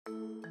Really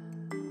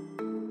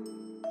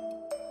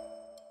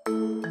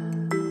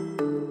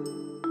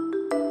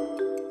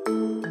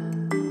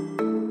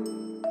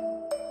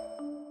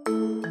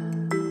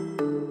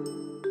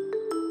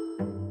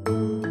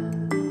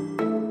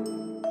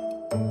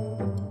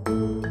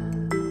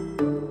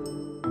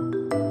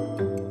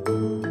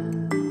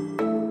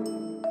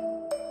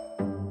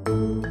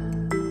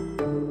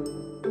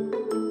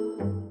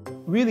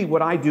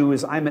what I do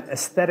is I'm an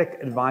aesthetic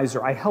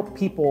advisor. I help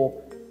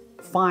people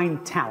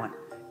find talent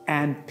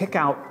and pick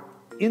out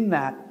in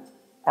that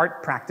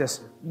art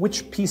practice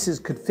which pieces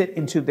could fit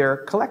into their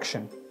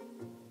collection.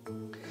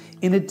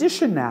 In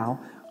addition now,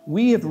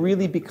 we have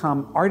really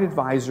become art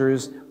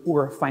advisors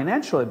or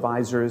financial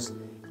advisors,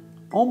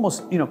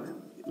 almost,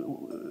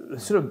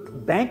 sort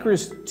of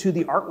bankers to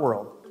the art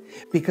world.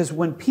 Because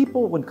when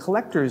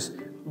collectors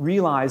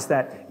realize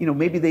that,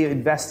 maybe they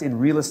invest in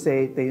real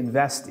estate, they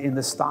invest in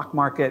the stock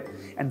market,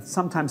 and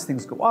sometimes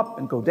things go up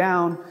and go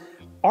down,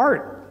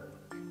 art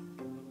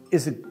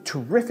is a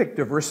terrific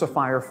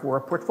diversifier for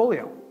a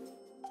portfolio.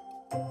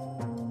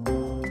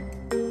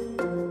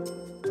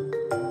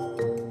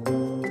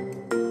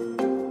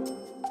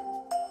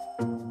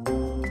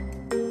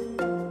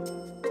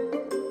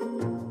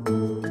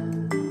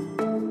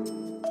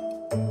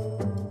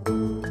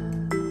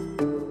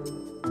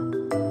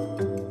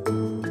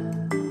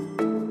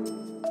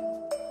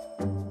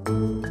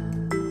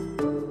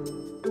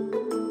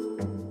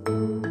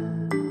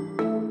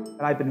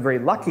 I've been very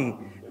lucky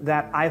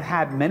that I've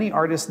had many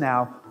artists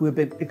now who have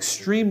been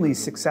extremely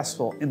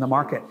successful in the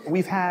market.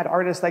 We've had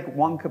artists like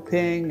Wang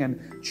Keping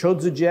and Chou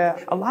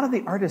Zijie. A lot of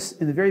the artists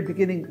in the very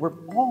beginning were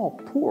all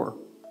poor.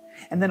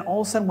 And then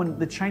all of a sudden when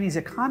the Chinese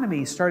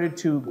economy started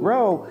to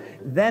grow,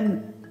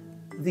 then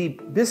the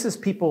business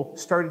people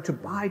started to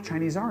buy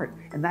Chinese art,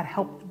 and that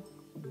helped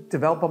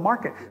develop a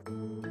market.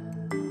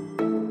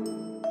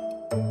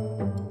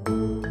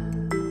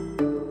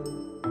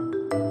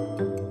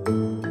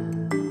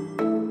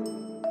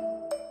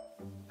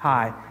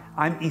 Hi,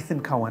 I'm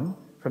Ethan Cohen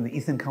from the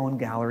Ethan Cohen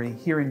Gallery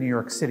here in New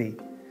York City,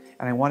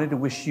 and I wanted to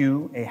wish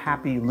you a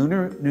happy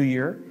Lunar New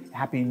Year,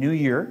 Happy New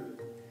Year,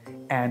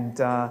 and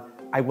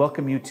I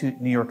welcome you to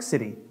New York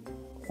City.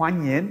 欢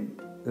迎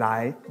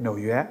来纽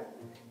约，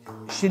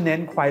新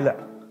年快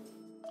乐。